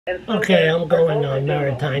Okay, I'm going on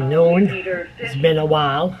Maritime Noon. It's been a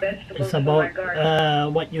while. It's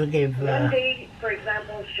about what you give,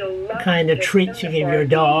 kind of treats you give your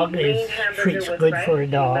dog. Is treats good for a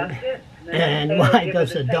dog? And why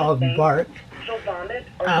does a dog bark?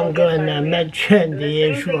 I'm going to mention the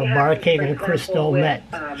issue of barking and crystal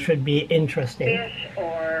meth. Should be interesting.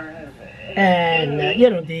 And you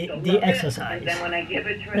know, the exercise,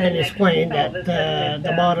 and explain that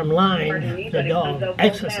the bottom line, the dog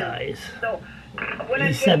exercise.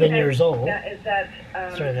 He's 7 years old, so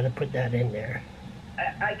I'm going to put that in there.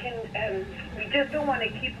 I can, we just don't want to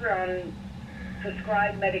keep her on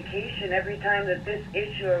prescribed medication every time that this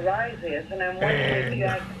issue arises, and I'm wondering if you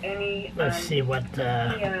have any. Let's see what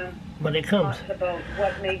it comes. About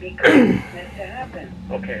what may be causing this to happen.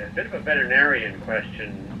 Okay, a bit of a veterinarian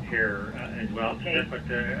question here as well, Okay. but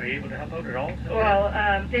are you able to help out at all? Well,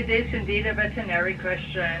 it is indeed a veterinary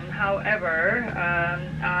question. However,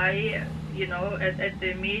 you know, at the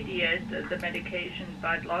immediate, the medication,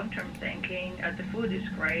 but long-term thinking, the food is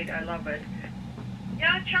great. I love it.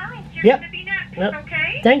 Yeah, Charles, you're Yep. going to be next, Yep.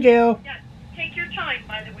 okay? Thank you. Yeah, take your time,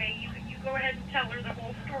 by the way. You go ahead and tell her the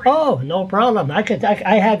whole story. Oh, no problem. I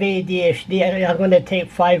have ADHD. I'm going to take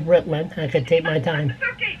 5 Ritalin. I could take my time. It's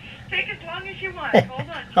okay. Take as long as you want. Hold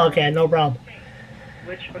on, Charles. Okay, no problem.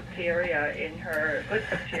 Which bacteria in her, good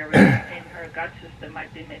bacteria in her gut system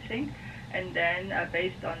might be missing. And then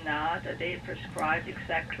based on that, they prescribe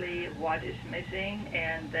exactly what is missing,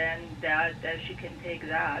 and then that she can take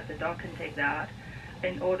that, the dog can take that,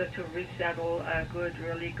 in order to resettle a good,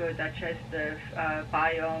 really good digestive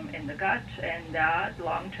biome in the gut, and that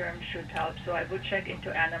long-term should help. So I would check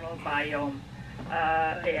into animal biome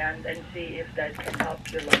and see if that can help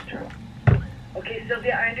you long-term. Okay,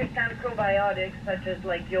 Sylvia, I understand probiotics such as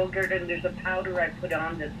like yogurt, and there's a powder I put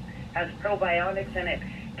on that has probiotics in it.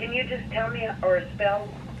 Can you just tell me or spell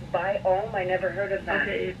biome? I never heard of that.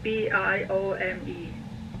 Okay, B-I-O-M-E.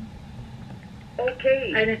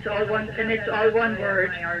 Okay. And it's all one. And it's all one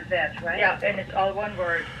word. Vet, right? Yeah, and it's all one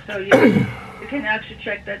word. So you can actually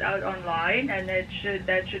check that out online, and that should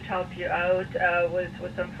help you out with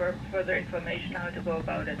some further information how to go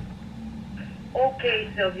about it. Okay,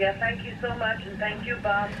 Sylvia. Thank you so much, and thank you,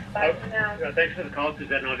 Bob. Bye for now. Thanks for the call,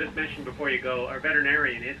 Suzette. And I'll just mention before you go, our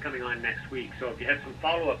veterinarian is coming on next week, so if you have some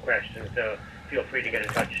follow-up questions, feel free to get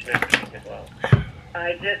in touch next week as well.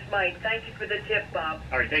 I just might. Thank you for the tip, Bob.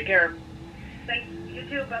 All right, take care. Thank you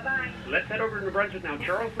too. Bye-bye. Let's head over to New Brunswick now.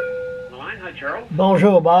 Charles on the line. Hi, Charles.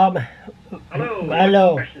 Bonjour, Bob. Hello.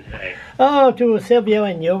 Hello. Questions today? Oh, to Sylvia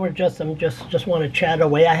and you, I'm just want to chat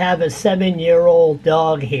away. I have a 7-year-old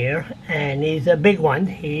dog here, and he's a big one.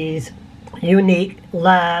 He's unique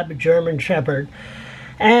lab German Shepherd,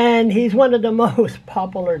 and he's one of the most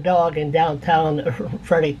popular dog in downtown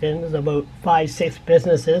Fredericton. There's about 5-6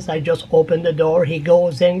 businesses. I just open the door. He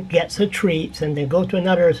goes in, gets the treats, and then go to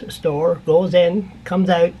another store. Goes in, comes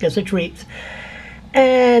out, gets the treats,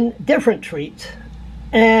 and different treats.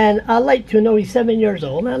 And I'd like to know, he's 7 years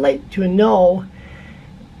old, and I'd like to know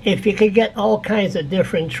if you could get all kinds of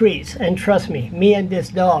different treats. And trust me and this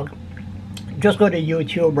dog, just go to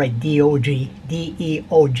YouTube, write D-O-G,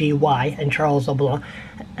 D-E-O-G-Y, and Charles LeBlanc,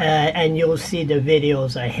 and you'll see the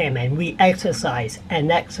videos of him. And we exercise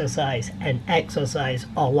and exercise and exercise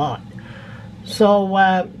a lot.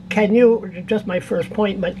 So can you, just my first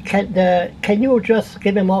point, but can you just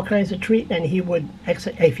give him all kinds of treat, and he would,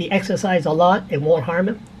 if he exercise a lot, it won't harm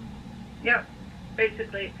him? Yeah,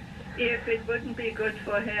 basically. If it wouldn't be good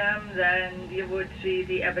for him, then you would see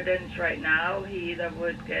the evidence right now. He either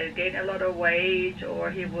would gain a lot of weight,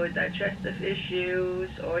 or he would digestive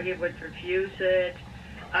issues, or he would refuse it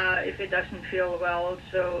if it doesn't feel well.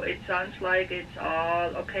 So it sounds like it's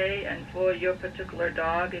all okay. And for your particular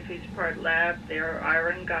dog, if he's part lab, they're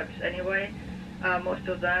iron guts anyway, most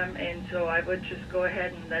of them. And so I would just go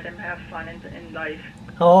ahead and let him have fun in life.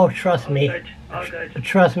 Oh, trust me. Good. All good.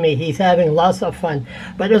 Trust me, he's having lots of fun.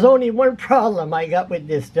 But there's only one problem I got with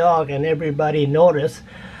this dog, and everybody noticed.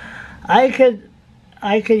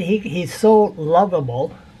 He's so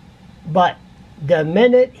lovable, but the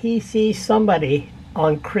minute he sees somebody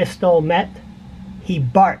on crystal meth, he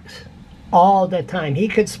barks all the time. He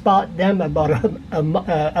could spot them about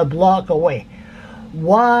a block away.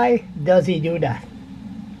 Why does he do that?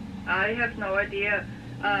 I have no idea.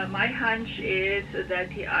 My hunch is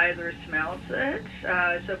that he either smells it,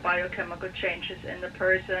 so biochemical changes in the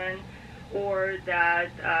person, or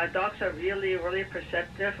that dogs are really, really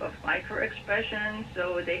perceptive of micro-expressions,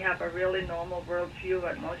 so they have a really normal worldview,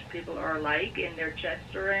 what most people are like in their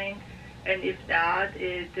gesturing. And if that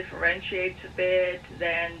differentiates a bit,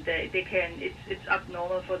 then they can, it's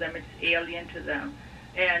abnormal for them, it's alien to them.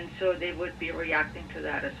 and so they would be reacting to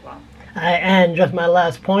that as well. And just my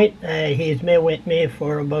last point, he's been with me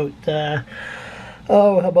for about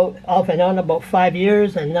off and on about 5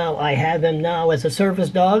 years, and now I have him now as a service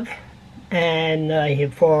dog,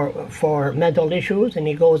 and for mental issues, and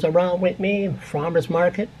he goes around with me, farmers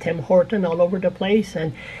market, Tim Horton, all over the place,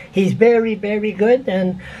 and he's very, very good.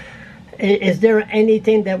 And is there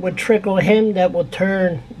anything that would trickle him that would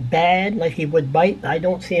turn bad, like he would bite? I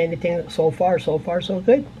don't see anything so far. So far, so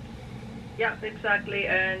good. Yeah, exactly.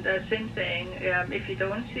 And same thing. If you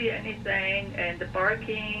don't see anything and the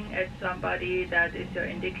barking at somebody, that is your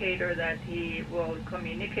indicator that he will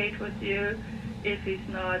communicate with you. If he's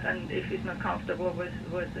not, and if he's not comfortable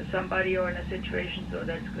with somebody or in a situation, so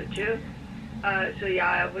that's good too. So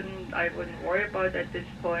yeah, I wouldn't worry about at this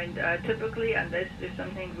point. Typically, unless there's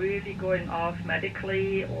something really going off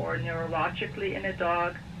medically or neurologically in a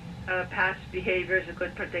dog, past behavior is a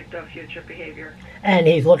good predictor of future behavior. And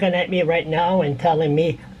he's looking at me right now and telling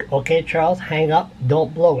me, "Okay, Charles, hang up.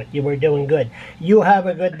 Don't blow it. You were doing good. You have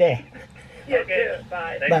a good day." Okay.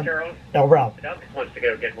 Bye. Thanks, Charles. No problem. The dog wants to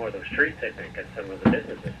go get more of those treats, I think, at some of the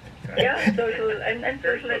businesses. Right? Yeah, and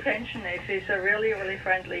social attention. If he's a really, really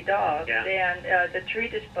friendly dog, then the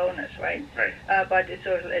treat is bonus, right? Right. But the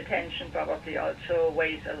social attention probably also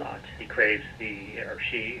weighs a lot. He craves he,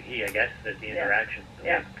 I guess, the interaction. Okay.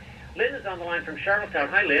 Yeah. Lynn is on the line from Charlottetown.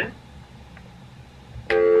 Hi, Lynn.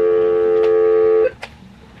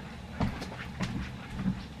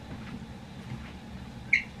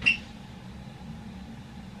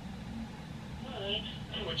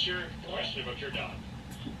 What's your question about your dog?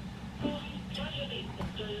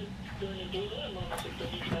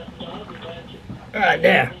 All right,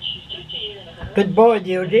 there. Good boy,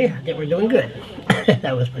 DOG. I think we're doing good.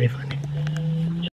 That was pretty funny.